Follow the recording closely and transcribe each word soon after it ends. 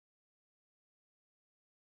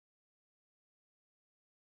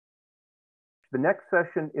The next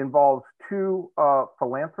session involves two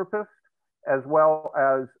philanthropists, as well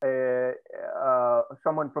as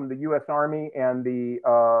someone from the U.S. Army and the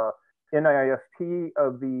NIST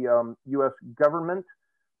of the U.S. government.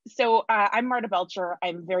 So I'm Marta Belcher.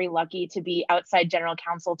 I'm very lucky to be outside general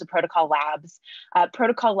counsel to Protocol Labs.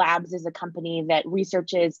 Protocol Labs is a company that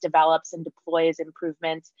researches, develops, and deploys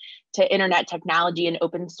improvements to internet technology, and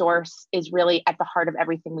open source is really at the heart of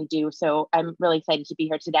everything we do. So I'm really excited to be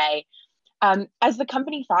here today. As the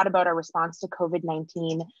company thought about our response to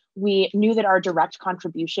COVID-19, we knew that our direct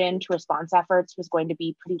contribution to response efforts was going to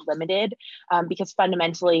be pretty limited because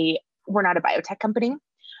fundamentally, we're not a biotech company.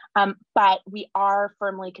 But we are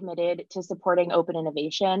firmly committed to supporting open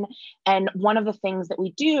innovation. And one of the things that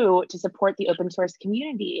we do to support the open source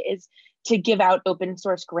community is to give out open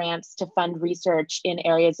source grants to fund research in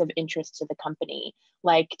areas of interest to the company,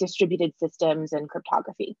 like distributed systems and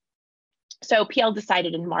cryptography. So PL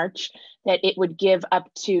decided in March that it would give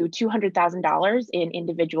up to $200,000 in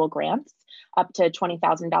individual grants, up to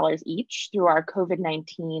 $20,000 each through our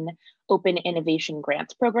COVID-19 Open Innovation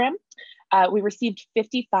Grants Program. We received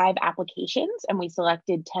 55 applications and we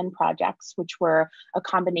selected 10 projects, which were a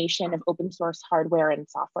combination of open source hardware and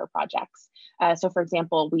software projects. So for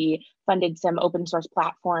example, we funded some open source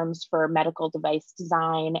platforms for medical device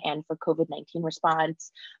design and for COVID-19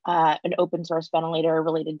 response, an open source ventilator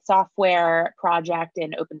related software project,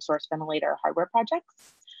 and open source ventilator hardware projects.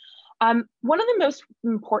 One of the most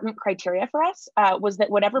important criteria for us was that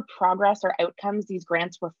whatever progress or outcomes these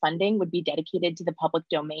grants were funding would be dedicated to the public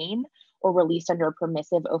domain or released under a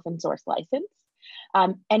permissive open source license.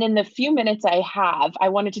 And in the few minutes I have, I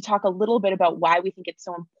wanted to talk a little bit about why we think it's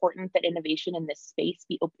so important that innovation in this space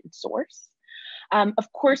be open source.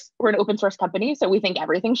 Of course, we're an open source company, so we think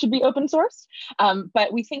everything should be open source.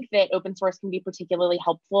 But we think that open source can be particularly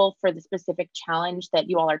helpful for the specific challenge that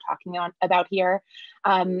you all are talking about here.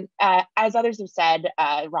 As others have said,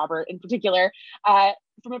 Robert in particular,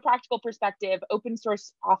 from a practical perspective, open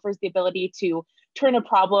source offers the ability to turn a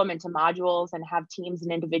problem into modules and have teams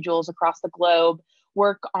and individuals across the globe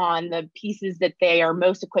work on the pieces that they are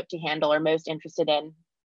most equipped to handle or most interested in.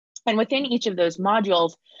 And within each of those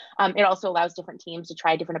modules, it also allows different teams to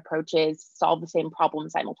try different approaches, solve the same problem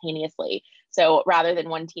simultaneously. So rather than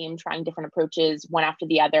one team trying different approaches one after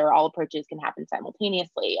the other, all approaches can happen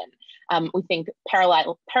simultaneously. And we think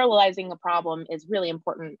parallelizing a problem is really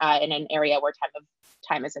important in an area where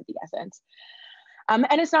time is of the essence.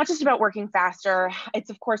 And it's not just about working faster. It's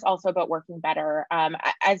of course also about working better.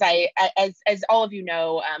 As all of you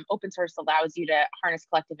know, open source allows you to harness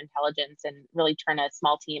collective intelligence and really turn a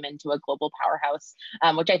small team into a global powerhouse,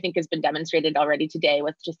 which I think has been demonstrated already today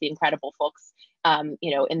with just the incredible folks,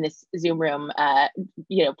 in this Zoom room,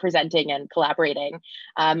 presenting and collaborating.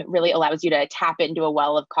 It really allows you to tap into a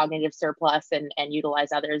well of cognitive surplus and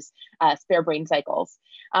utilize others' spare brain cycles.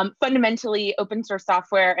 Fundamentally, open source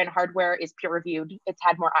software and hardware is peer reviewed. It's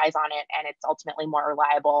had more eyes on it and it's ultimately more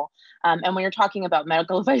reliable. And when you're talking about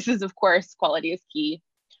medical devices, of course, quality is key.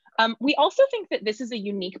 We also think that this is a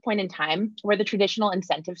unique point in time where the traditional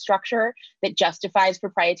incentive structure that justifies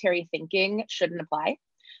proprietary thinking shouldn't apply.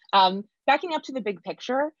 Backing up to the big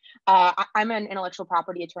picture, I'm an intellectual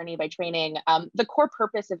property attorney by training. The core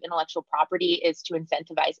purpose of intellectual property is to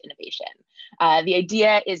incentivize innovation. The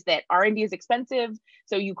idea is that R&D is expensive,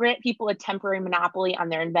 so you grant people a temporary monopoly on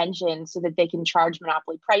their invention so that they can charge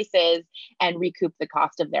monopoly prices and recoup the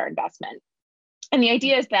cost of their investment. And the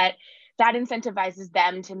idea is that incentivizes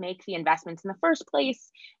them to make the investments in the first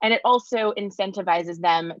place. And it also incentivizes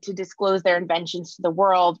them to disclose their inventions to the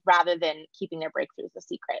world rather than keeping their breakthroughs a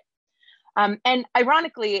secret. And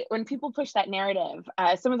ironically, when people push that narrative,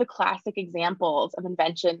 some of the classic examples of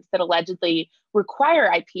inventions that allegedly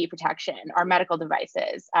require IP protection are medical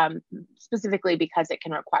devices, specifically because it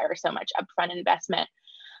can require so much upfront investment.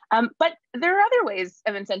 But there are other ways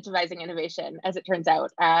of incentivizing innovation, as it turns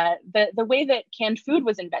out. The way that canned food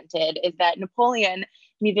was invented is that Napoleon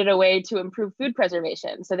needed a way to improve food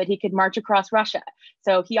preservation so that he could march across Russia.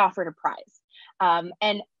 So he offered a prize.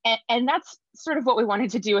 And that's sort of what we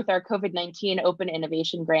wanted to do with our COVID-19 open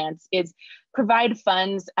innovation grants, is provide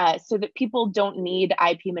funds so that people don't need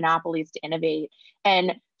IP monopolies to innovate,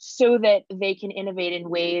 and so that they can innovate in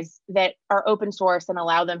ways that are open source and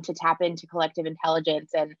allow them to tap into collective intelligence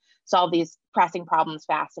and solve these pressing problems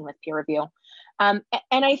fast and with peer review. And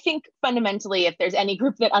I think fundamentally, if there's any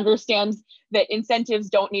group that understands that incentives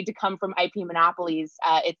don't need to come from IP monopolies,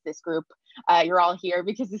 it's this group. You're all here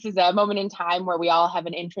because this is a moment in time where we all have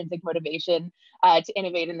an intrinsic motivation to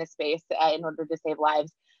innovate in this space in order to save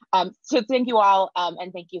lives. So thank you all,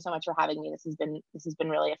 and thank you so much for having me. This has been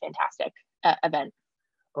really a fantastic event.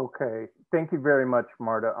 Okay, thank you very much,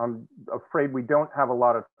 Marta. I'm afraid we don't have a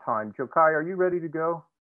lot of time. Jokai, are you ready to go?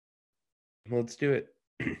 Let's do it.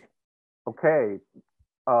 Okay,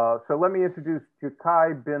 so let me introduce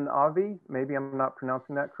Jokai Ben Avi. Maybe I'm not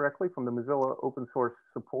pronouncing that correctly, from the Mozilla Open Source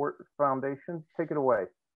Support Foundation. Take it away.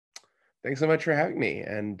 Thanks so much for having me,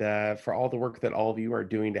 and for all the work that all of you are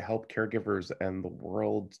doing to help caregivers and the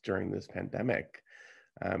world during this pandemic.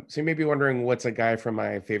 So you may be wondering, what's a guy from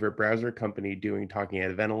my favorite browser company doing talking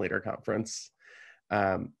at a ventilator conference?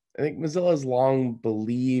 I think Mozilla has long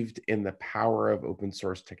believed in the power of open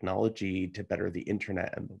source technology to better the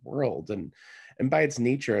internet and the world. And by its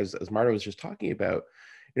nature, as Marta was just talking about,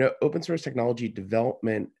 open source technology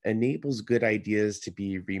development enables good ideas to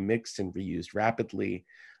be remixed and reused rapidly,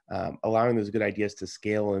 allowing those good ideas to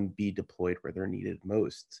scale and be deployed where they're needed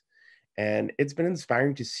most. And it's been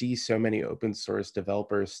inspiring to see so many open source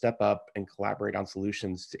developers step up and collaborate on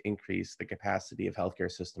solutions to increase the capacity of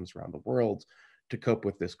healthcare systems around the world to cope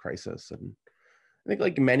with this crisis. And I think,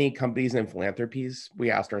 like many companies and philanthropies,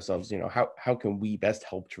 we asked ourselves, how can we best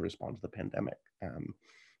help to respond to the pandemic?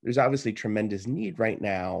 There's obviously tremendous need right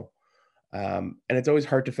now. And it's always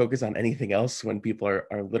hard to focus on anything else when people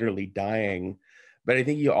are literally dying. But I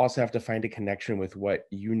think you also have to find a connection with what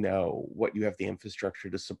what you have the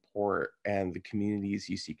infrastructure to support, and the communities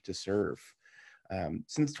you seek to serve.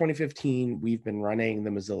 Since 2015, we've been running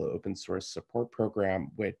the Mozilla Open Source Support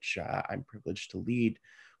Program, which I'm privileged to lead,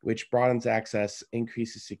 which broadens access,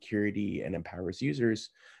 increases security, and empowers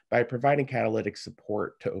users by providing catalytic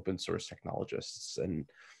support to open source technologists. And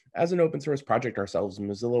as an open source project ourselves,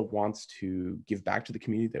 Mozilla wants to give back to the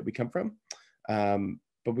community that we come from.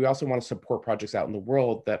 But we also want to support projects out in the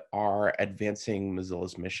world that are advancing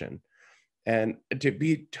Mozilla's mission. And to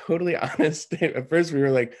be totally honest, at first we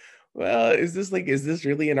were like, well, is this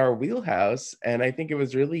really in our wheelhouse? And I think it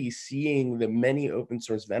was really seeing the many open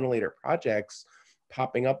source ventilator projects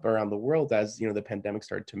popping up around the world as the pandemic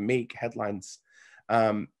started to make headlines,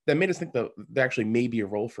 that made us think that there actually may be a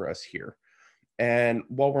role for us here. And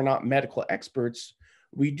while we're not medical experts,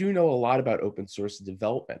 we do know a lot about open source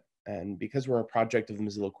development. And because we're a project of the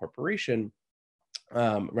Mozilla Corporation,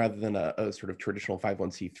 rather than a sort of traditional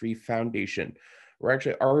 501c3 foundation, we're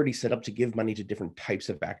actually already set up to give money to different types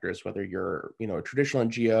of actors, whether you're a traditional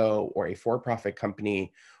NGO or a for-profit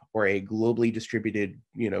company or a globally distributed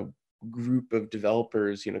group of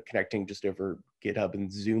developers connecting just over GitHub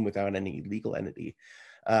and Zoom without any legal entity.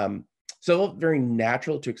 So it felt very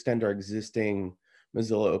natural to extend our existing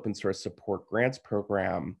Mozilla Open Source Support Grants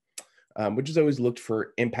program, which has always looked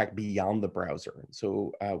for impact beyond the browser.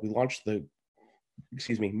 So we launched the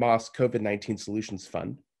MOS COVID-19 Solutions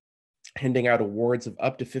Fund, handing out awards of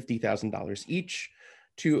up to $50,000 each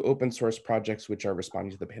to open source projects which are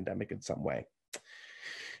responding to the pandemic in some way.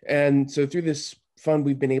 And so through this fund,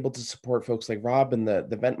 we've been able to support folks like Rob and the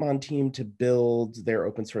Ventmon team to build their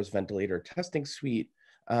open source ventilator testing suite,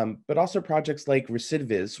 but also projects like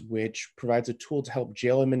Recidiviz, which provides a tool to help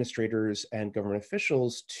jail administrators and government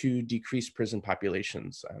officials to decrease prison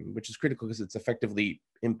populations, which is critical because it's effectively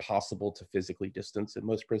impossible to physically distance in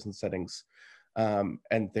most prison settings.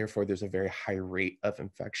 And therefore, there's a very high rate of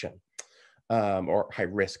infection, or high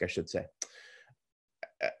risk, I should say.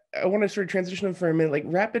 I want to sort of transition for a minute. Like,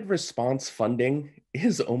 rapid response funding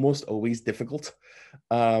is almost always difficult.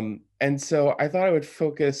 And so I thought I would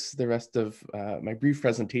focus the rest of my brief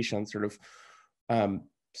presentation on sort of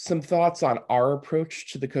some thoughts on our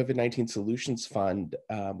approach to the COVID-19 Solutions Fund,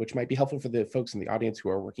 which might be helpful for the folks in the audience who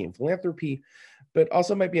are working in philanthropy, but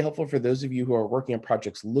also might be helpful for those of you who are working on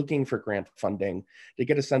projects looking for grant funding to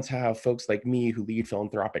get a sense of how folks like me who lead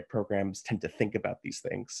philanthropic programs tend to think about these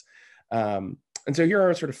things. And so here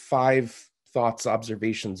are sort of 5 thoughts,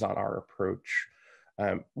 observations on our approach.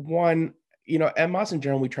 One, at MOS in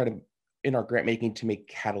general, we try to, in our grant making, to make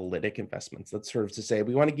catalytic investments. That's sort of to say,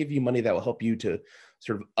 we want to give you money that will help you to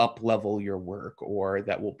sort of up level your work, or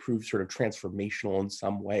that will prove sort of transformational in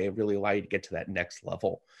some way, really allow you to get to that next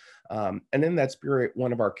level. And in that spirit,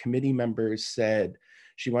 one of our committee members said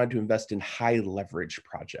she wanted to invest in high leverage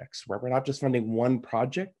projects, where we're not just funding one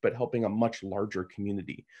project, but helping a much larger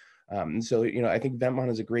community. And so, I think Ventmon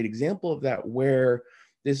is a great example of that, where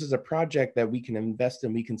this is a project that we can invest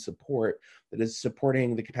in, we can support, that is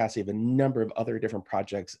supporting the capacity of a number of other different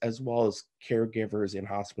projects, as well as caregivers in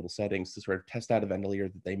hospital settings to sort of test out a ventilator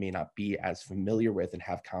that they may not be as familiar with and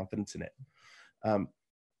have confidence in it.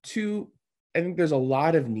 2, I think there's a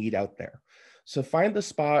lot of need out there. So find the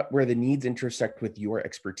spot where the needs intersect with your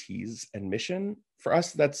expertise and mission. For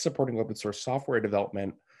us, that's supporting open source software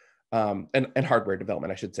development, and hardware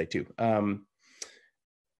development, I should say too.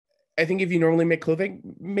 I think if you normally make clothing,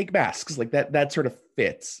 make masks. Like that sort of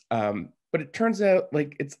fits. But it turns out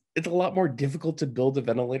like it's a lot more difficult to build a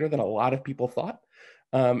ventilator than a lot of people thought.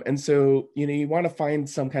 And so, you want to find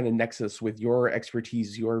some kind of nexus with your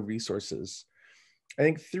expertise, your resources. I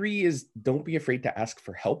think 3 is don't be afraid to ask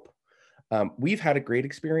for help. We've had a great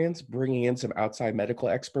experience bringing in some outside medical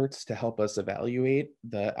experts to help us evaluate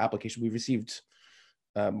the application. We received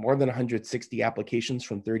more than 160 applications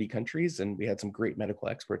from 30 countries, and we had some great medical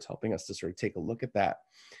experts helping us to sort of take a look at that.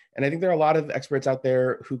 And I think there are a lot of experts out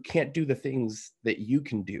there who can't do the things that you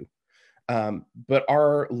can do, but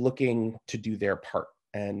are looking to do their part,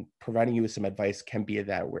 and providing you with some advice can be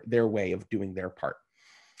their way of doing their part.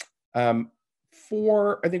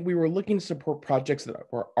 4, I think we were looking to support projects that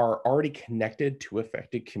are already connected to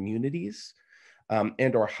affected communities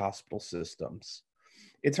and or hospital systems.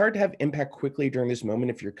 It's hard to have impact quickly during this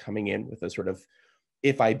moment if you're coming in with a sort of,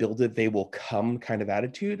 if I build it, they will come kind of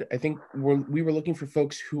attitude. I think we were looking for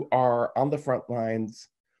folks who are on the front lines.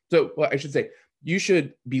 So, well, I should say, you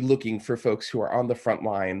should be looking for folks who are on the front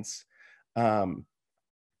lines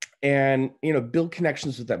and build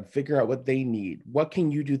connections with them, figure out what they need. What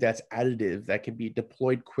can you do that's additive, that can be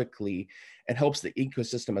deployed quickly and helps the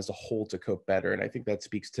ecosystem as a whole to cope better? And I think that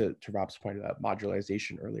speaks to Rob's point about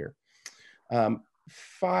modularization earlier.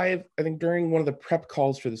 5, I think during one of the prep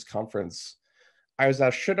calls for this conference, I was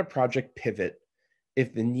asked, should a project pivot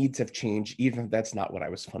if the needs have changed, even if that's not what I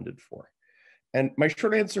was funded for? And my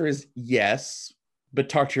short answer is yes, but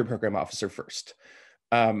talk to your program officer first.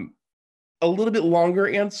 A little bit longer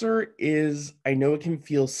answer is, I know it can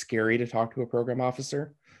feel scary to talk to a program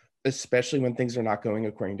officer, especially when things are not going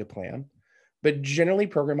according to plan. But generally,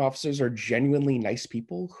 program officers are genuinely nice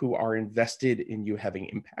people who are invested in you having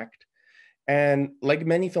impact. And like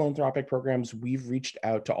many philanthropic programs, we've reached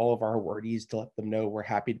out to all of our awardees to let them know we're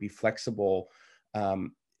happy to be flexible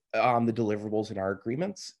on the deliverables in our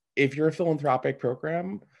agreements. If you're a philanthropic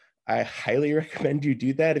program, I highly recommend you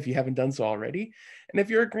do that if you haven't done so already. And if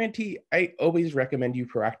you're a grantee, I always recommend you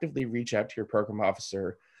proactively reach out to your program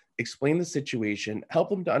officer, explain the situation, help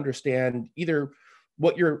them to understand either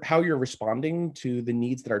how you're responding to the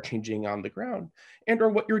needs that are changing on the ground, and or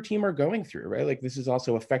what your team are going through, right? Like, this is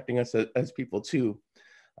also affecting us as people too.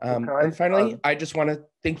 Okay. And finally, I just want to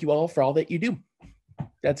thank you all for all that you do.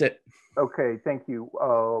 That's it. Okay, thank you.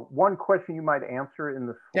 One question you might answer in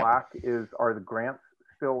the Slack is, are the grants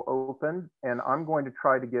still open? And I'm going to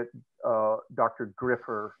try to get Dr.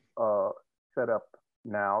 Griffer set up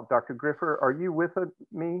now. Dr. Griffer, are you with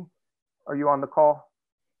me? Are you on the call?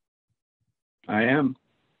 I am.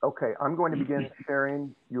 Okay, I'm going to begin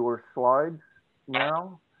sharing your slides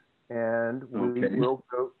now, and we will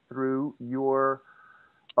go through your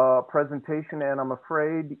presentation. And I'm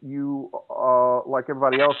afraid you, like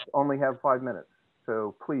everybody else, only have 5 minutes.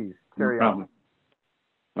 So please carry on.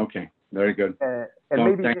 Okay, very good. And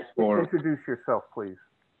maybe introduce yourself, please.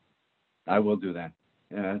 I will do that.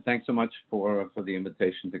 Thanks so much for the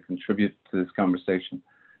invitation to contribute to this conversation.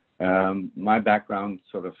 My background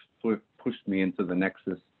sort of pushed me into the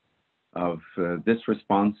nexus of this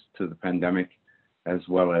response to the pandemic, as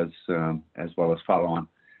well as follow-on.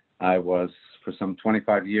 I was, for some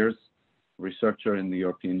 25 years, researcher in the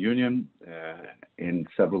European Union in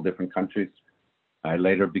several different countries. I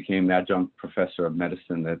later became adjunct professor of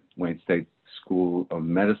medicine at Wayne State School of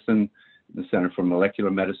Medicine, the Center for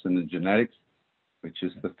Molecular Medicine and Genetics, which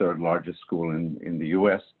is the 3rd largest school in the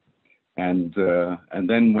US. And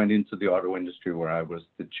then went into the auto industry, where I was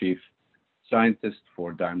the chief scientist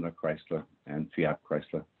for Daimler Chrysler and Fiat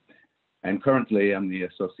Chrysler. And currently I'm the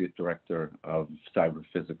associate director of cyber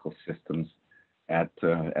physical systems at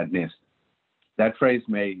NIST. That phrase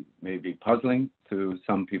may be puzzling to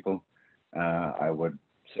some people. I would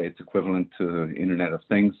say it's equivalent to the Internet of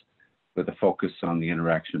Things, with a focus on the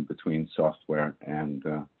interaction between software and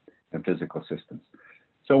physical systems.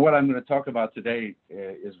 So what I'm going to talk about today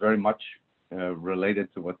is very much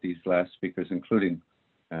related to what these last speakers, including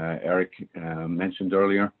Eric, mentioned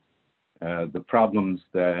earlier. The problems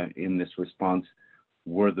that in this response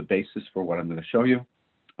were the basis for what I'm going to show you.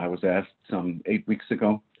 I was asked some 8 weeks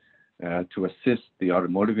ago to assist the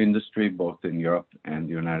automotive industry, both in Europe and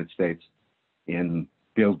the United States, in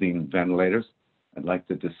building ventilators. I'd like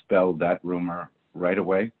to dispel that rumor right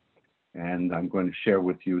away. And I'm going to share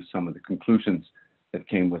with you some of the conclusions that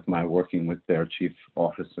came with my working with their chief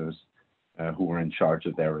officers who were in charge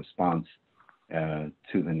of their response to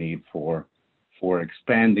the need for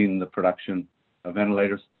expanding the production of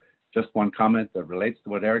ventilators. Just one comment that relates to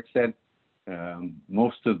what Eric said.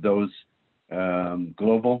 Most of those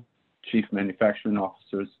global chief manufacturing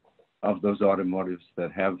officers of those automotives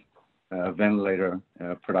that have ventilator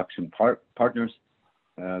production partners.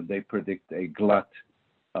 They predict a glut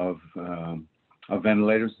of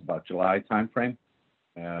ventilators about July timeframe.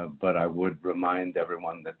 But I would remind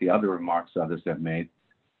everyone that the other remarks others have made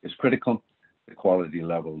is critical. The quality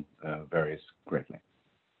level varies greatly.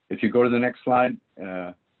 If you go to the next slide,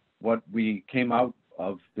 what we came out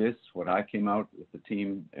of this, what I came out with the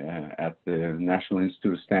team at the National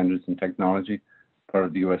Institute of Standards and Technology, part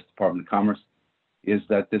of the U.S. Department of Commerce, is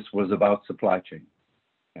that this was about supply chain,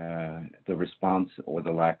 the response or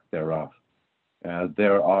the lack thereof.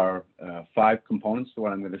 There are 5 components to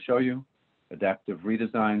what I'm going to show you: adaptive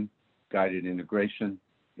redesign, guided integration,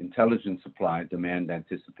 intelligent supply, demand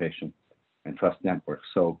anticipation, and trust network.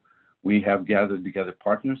 So we have gathered together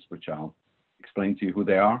partners, which I'll explain to you who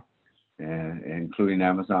they are, including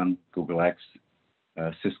Amazon, Google X,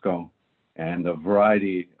 Cisco, and a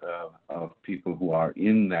variety of people who are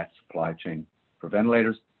in that supply chain for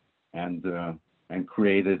ventilators, and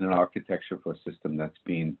created an architecture for a system that's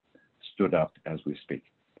being stood up as we speak.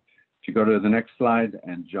 If you go to the next slide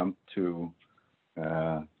and jump to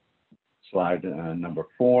slide number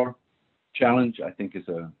 4, challenge, I think, is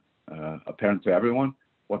apparent to everyone.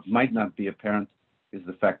 What might not be apparent is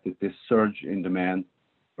the fact that this surge in demand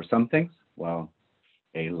for some things, while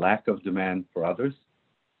a lack of demand for others,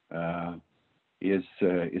 is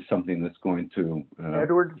something that's going to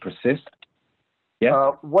Edward, persist.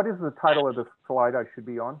 Yeah. What is the title of the slide I should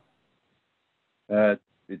be on?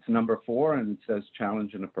 It's number 4, and it says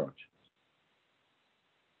challenge and approach.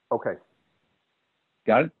 Okay.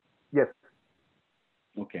 Got it? Yes.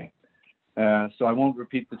 Okay. So I won't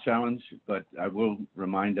repeat the challenge, but I will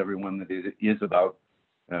remind everyone that it is about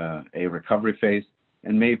a recovery phase,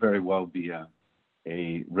 and may very well be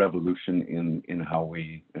a revolution in how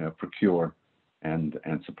we procure and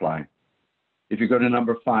supply. If you go to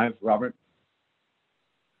number 5, Robert,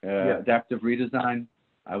 adaptive redesign.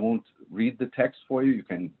 I won't read the text for you. You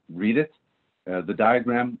can read it. The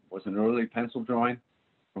diagram was an early pencil drawing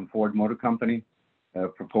from Ford Motor Company,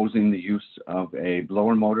 proposing the use of a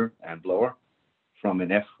blower motor and blower from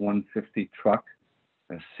an F-150 truck,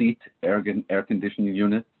 a seat air conditioning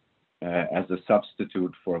unit, as a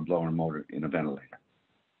substitute for a blower motor in a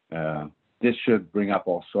ventilator. This should bring up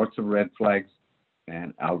all sorts of red flags,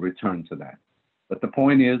 and I'll return to that. But the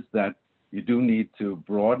point is that you do need to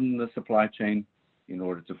broaden the supply chain in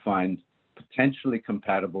order to find potentially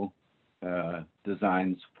compatible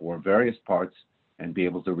designs for various parts and be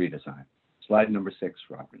able to redesign. Slide number 6,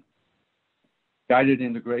 Robert. Guided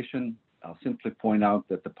integration. I'll simply point out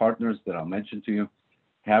that the partners that I'll mention to you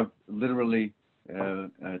have literally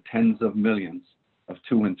tens of millions of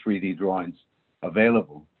 2 and 3D drawings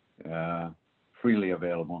available, freely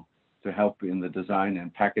available, to help in the design,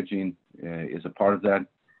 and packaging is a part of that,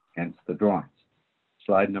 hence the drawings.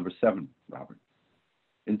 Slide number 7, Robert.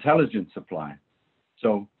 Intelligent supply.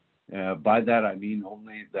 So by that I mean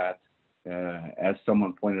only that, as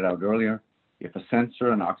someone pointed out earlier, if a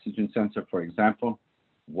sensor, an oxygen sensor, for example,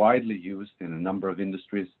 widely used in a number of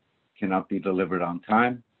industries, cannot be delivered on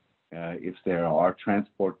time, if there are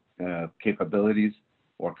transport capabilities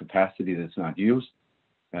or capacity that's not used,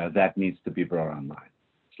 that needs to be brought online.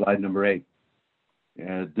 Slide number 8.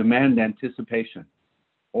 Demand anticipation.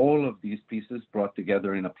 All of these pieces brought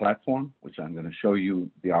together in a platform, which I'm going to show you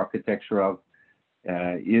the architecture of,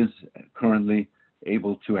 is currently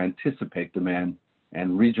able to anticipate demand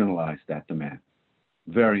and regionalize that demand.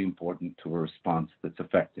 Very important to a response that's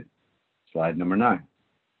effective. Slide number 9.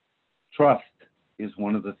 Trust is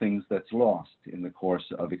one of the things that's lost in the course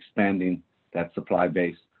of expanding that supply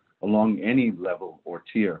base along any level or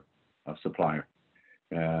tier of supplier.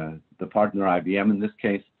 The partner, IBM in this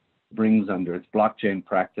case, brings under its blockchain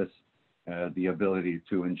practice the ability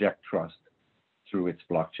to inject trust through its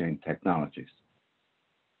blockchain technologies.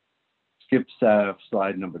 Skip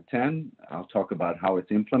slide number 10. I'll talk about how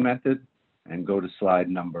it's implemented, and go to slide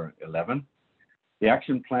number 11. The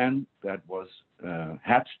action plan that was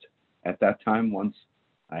hatched at that time, once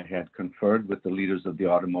I had conferred with the leaders of the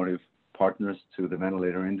automotive partners to the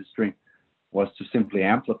ventilator industry, was to simply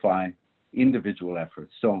amplify individual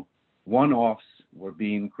efforts. So one-offs were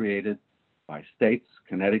being created by states,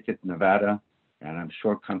 Connecticut, Nevada, and I'm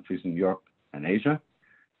sure countries in Europe and Asia.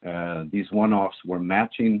 These one-offs were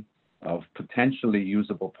matching of potentially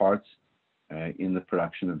usable parts in the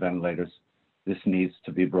production of ventilators. This needs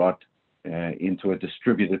to be brought into a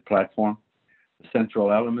distributed platform. The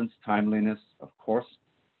central elements: timeliness, of course,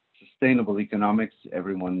 sustainable economics,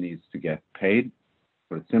 everyone needs to get paid,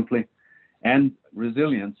 put it simply, and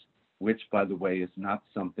resilience, which, by the way, is not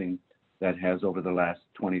something that has over the last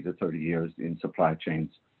 20 to 30 years in supply chains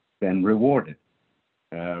been rewarded.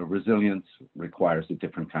 resilience requires a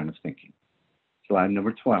different kind of thinking. Slide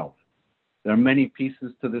number 12. There are many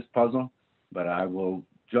pieces to this puzzle, but I will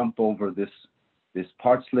jump over this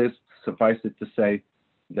parts list. Suffice it to say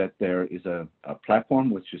that there is a platform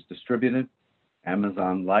which is distributed,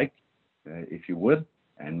 Amazon-like, if you would,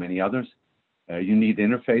 and many others. You need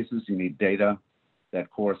interfaces, you need data that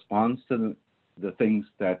corresponds to the things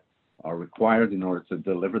that are required in order to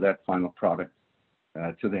deliver that final product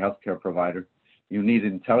to the healthcare provider. You need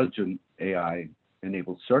intelligent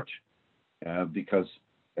AI-enabled search because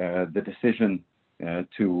the decision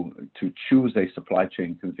to choose a supply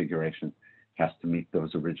chain configuration has to meet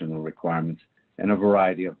those original requirements, and a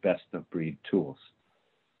variety of best-of-breed tools.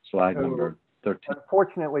 Slide number 13.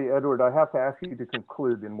 Unfortunately, Edward, I have to ask you to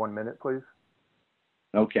conclude in 1 minute, please.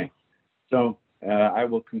 Okay, so I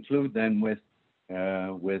will conclude then with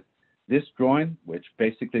this drawing, which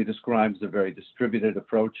basically describes a very distributed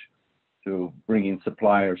approach to bringing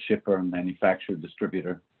supplier, shipper, manufacturer,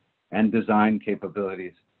 distributor, and design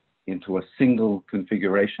capabilities into a single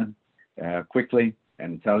configuration quickly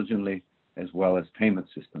and intelligently, as well as payment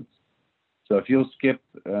systems. So if you'll skip,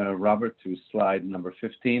 Robert, to slide number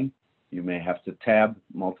 15, you may have to tab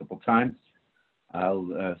multiple times.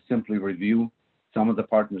 I'll simply review some of the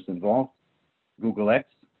partners involved. Google X,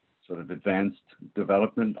 sort of advanced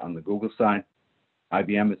development on the Google side.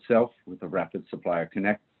 IBM itself with the Rapid Supplier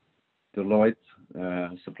Connect. Deloitte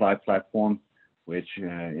supply platform, which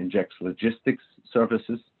injects logistics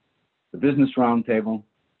services. The Business Roundtable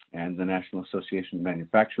and the National Association of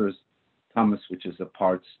Manufacturers. Thomas, which is a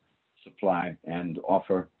parts supply and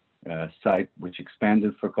offer site, which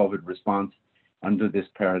expanded for COVID response under this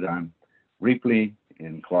paradigm. Ripley,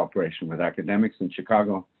 in cooperation with academics in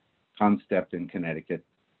Chicago, Concept in Connecticut,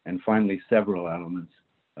 and finally, several elements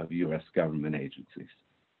of U.S. government agencies.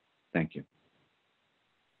 Thank you.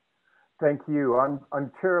 Thank you.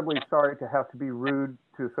 I'm terribly sorry to have to be rude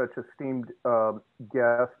to such esteemed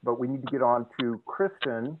guest, but we need to get on to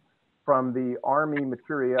Kristen from the Army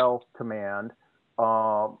Materiel Command.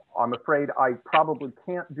 I'm afraid I probably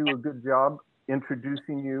can't do a good job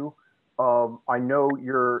introducing you. I know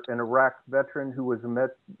you're an Iraq veteran who was a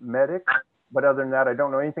medic, but other than that, I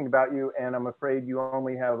don't know anything about you, and I'm afraid you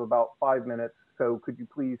only have about 5 minutes. So could you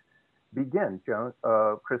please begin,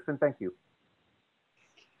 Kristen? Thank you.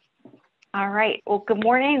 All right. Well, good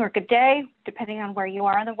morning or good day, depending on where you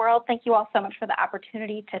are in the world. Thank you all so much for the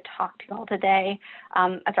opportunity to talk to you all today.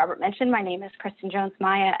 As Robert mentioned, my name is Kristen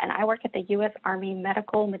Jones-Maya, and I work at the U.S. Army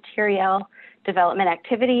Medical Material Development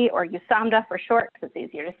Activity, or USAMDA for short, because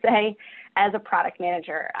it's easier to say, as a product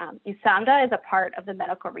manager. USAMDA is a part of the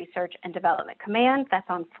Medical Research and Development Command that's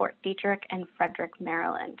on Fort Detrick and Frederick,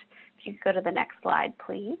 Maryland. If you could go to the next slide,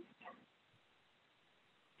 please.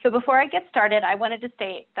 So before I get started, I wanted to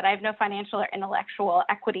state that I have no financial or intellectual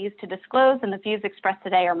equities to disclose, and the views expressed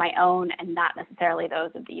today are my own and not necessarily those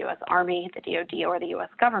of the U.S. Army, the DoD, or the U.S.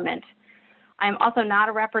 government. I am also not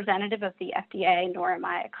a representative of the FDA, nor am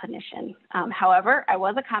I a clinician. However, I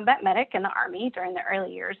was a combat medic in the Army during the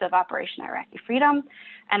early years of Operation Iraqi Freedom,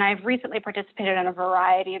 and I've recently participated in a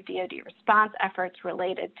variety of DoD response efforts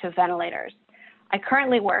related to ventilators. I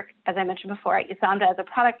currently work, as I mentioned before, at USAMDA as a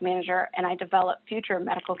product manager, and I develop future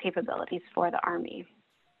medical capabilities for the Army.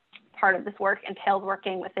 Part of this work entails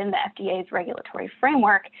working within the FDA's regulatory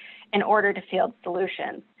framework in order to field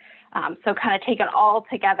solutions. So kind of taken all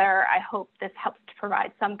together, I hope this helps to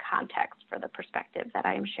provide some context for the perspective that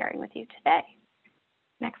I am sharing with you today.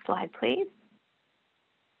 Next slide, please.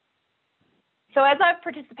 So as I've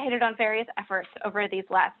participated on various efforts over these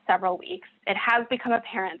last several weeks, it has become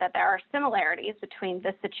apparent that there are similarities between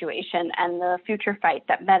this situation and the future fight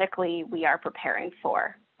that medically we are preparing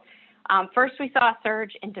for. First, we saw a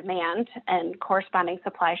surge in demand and corresponding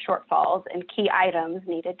supply shortfalls in key items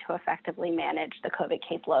needed to effectively manage the COVID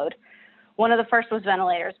caseload. One of the first was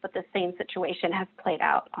ventilators, but the same situation has played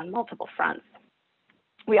out on multiple fronts.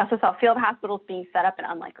 We also saw field hospitals being set up in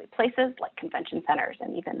unlikely places like convention centers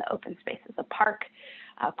and even the open spaces of park,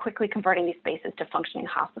 quickly converting these spaces to functioning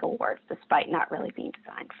hospital wards despite not really being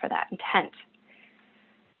designed for that intent.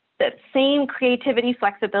 The same creativity,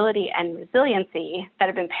 flexibility, and resiliency that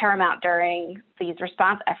have been paramount during these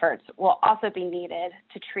response efforts will also be needed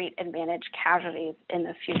to treat and manage casualties in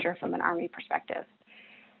the future from an Army perspective.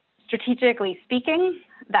 Strategically speaking,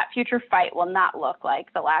 that future fight will not look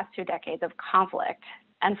like the last 2 decades of conflict.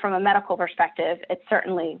 And from a medical perspective, it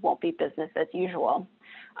certainly won't be business as usual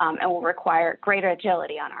and will require greater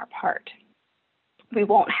agility on our part. We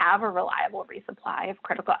won't have a reliable resupply of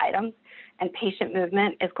critical items, and patient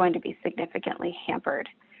movement is going to be significantly hampered.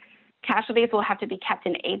 Casualties will have to be kept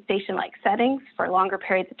in aid station-like settings for longer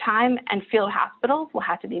periods of time, and field hospitals will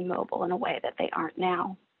have to be mobile in a way that they aren't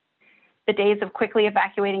now. The days of quickly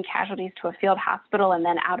evacuating casualties to a field hospital and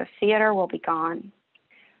then out of theater will be gone.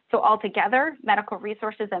 So altogether, medical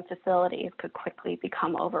resources and facilities could quickly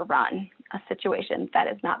become overrun, a situation that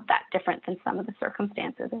is not that different than some of the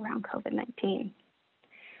circumstances around COVID-19.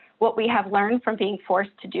 What we have learned from being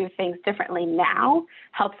forced to do things differently now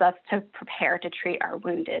helps us to prepare to treat our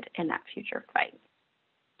wounded in that future fight.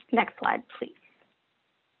 Next slide, please.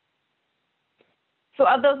 So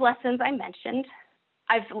of those lessons I mentioned,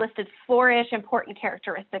 I've listed 4-ish important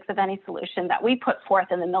characteristics of any solution that we put forth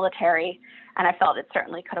in the military, and I felt it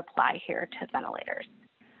certainly could apply here to ventilators.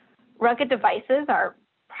 Rugged devices are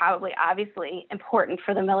probably obviously important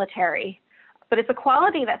for the military, but it's a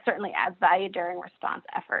quality that certainly adds value during response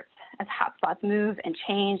efforts. As hotspots move and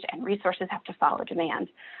change and resources have to follow demand,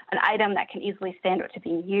 an item that can easily stand up to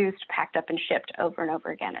being used, packed up, and shipped over and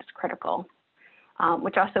over again is critical,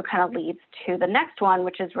 which also kind of leads to the next one,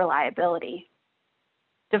 which is reliability.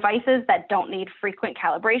 Devices that don't need frequent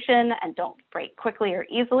calibration and don't break quickly or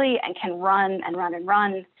easily and can run and run and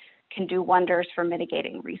run can do wonders for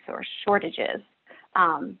mitigating resource shortages.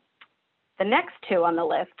 The next two on the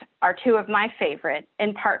list are two of my favorite,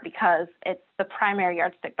 in part because it's the primary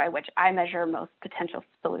yardstick by which I measure most potential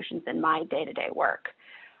solutions in my day-to-day work.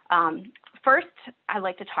 First, I'd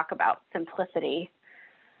like to talk about simplicity.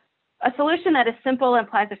 A solution that is simple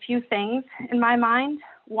implies a few things in my mind.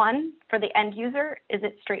 One, for the end user, is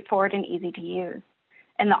it straightforward and easy to use?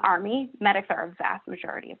 In the Army, medics are a vast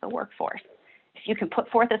majority of the workforce. If you can put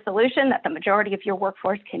forth a solution that the majority of your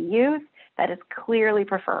workforce can use, that is clearly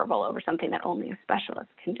preferable over something that only a specialist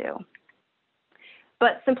can do.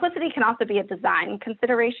 But simplicity can also be a design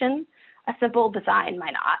consideration. A simple design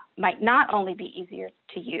might not only be easier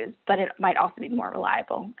to use, but it might also be more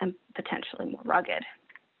reliable and potentially more rugged.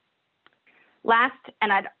 Last,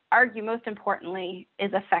 and I'd argue most importantly,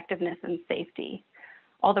 is effectiveness and safety.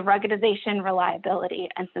 All the ruggedization, reliability,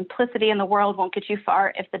 and simplicity in the world won't get you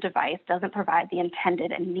far if the device doesn't provide the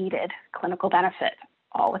intended and needed clinical benefit,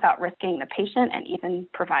 all without risking the patient and even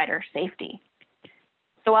provider safety.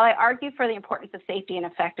 So while I argue for the importance of safety and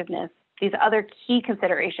effectiveness, these other key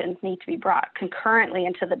considerations need to be brought concurrently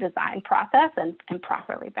into the design process and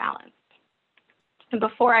properly balanced. And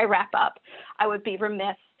before I wrap up, I would be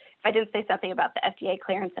remiss if I didn't say something about the FDA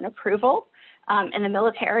clearance and approval. In the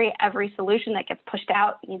military, every solution that gets pushed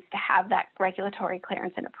out needs to have that regulatory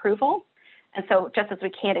clearance and approval. And so just as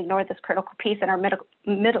we can't ignore this critical piece in our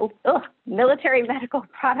military medical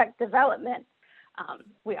product development,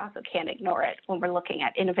 we also can't ignore it when we're looking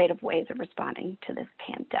at innovative ways of responding to this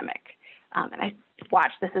pandemic. And I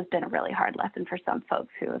watch this has been a really hard lesson for some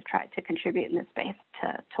folks who have tried to contribute in this space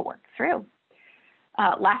to work through.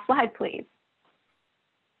 Last slide, please.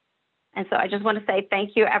 And so I just want to say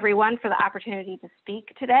thank you, everyone, for the opportunity to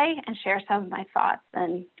speak today and share some of my thoughts.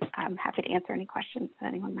 And I'm happy to answer any questions that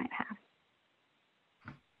anyone might have.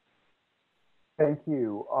 Thank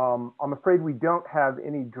you. I'm afraid we don't have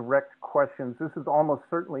any direct questions. This is almost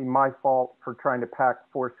certainly my fault for trying to pack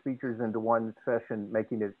 4 speakers into one session,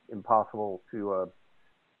 making it impossible to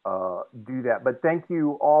do that. But thank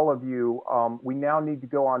you, all of you. We now need to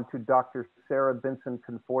go on to Dr. Sarah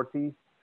Benson-Conforti.